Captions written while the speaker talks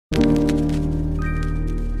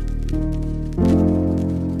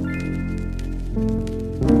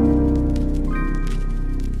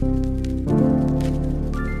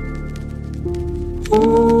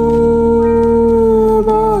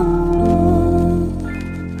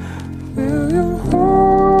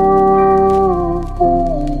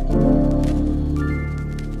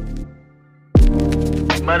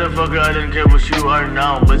are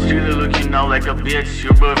now, but still looking now like a bitch.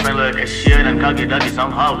 Your boyfriend like a shit and cocky doggy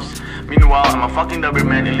some house. Meanwhile, I'm a fucking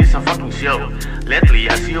Doberman, at least a fucking show. Lately,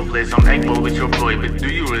 I see you play some eggball with your boy, but do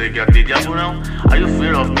you really got the devil now? Are you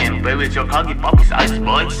fear of me and play with your cocky puppy's eyes,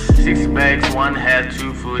 boy? 6 bags, 1 head,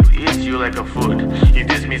 2 foot, eat you like a food. You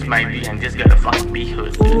dismiss my D and just got a fucking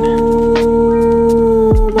B-hood,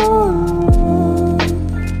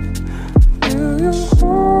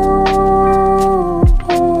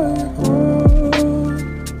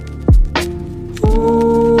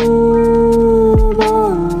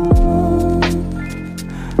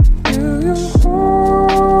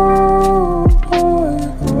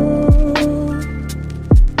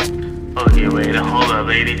 Okay, wait, hold up,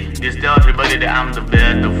 lady. Just tell everybody that I'm the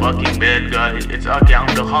fucking bad guy. It's okay,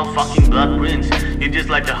 I'm the whole fucking blood prince. You're just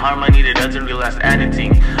like a harmony that doesn't realize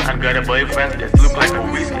anything. I've got a boyfriend that look like a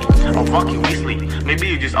Weasley. Oh, fucking Weasley. Maybe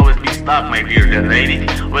you just always be stuck, my dear that lady.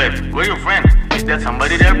 Wait, where's your friend? Is that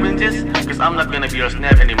somebody there, princess? Cause I'm not gonna be your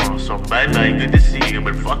snap anymore. So bye-bye, good to see you,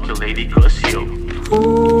 but fuck you, lady,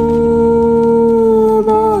 crucio.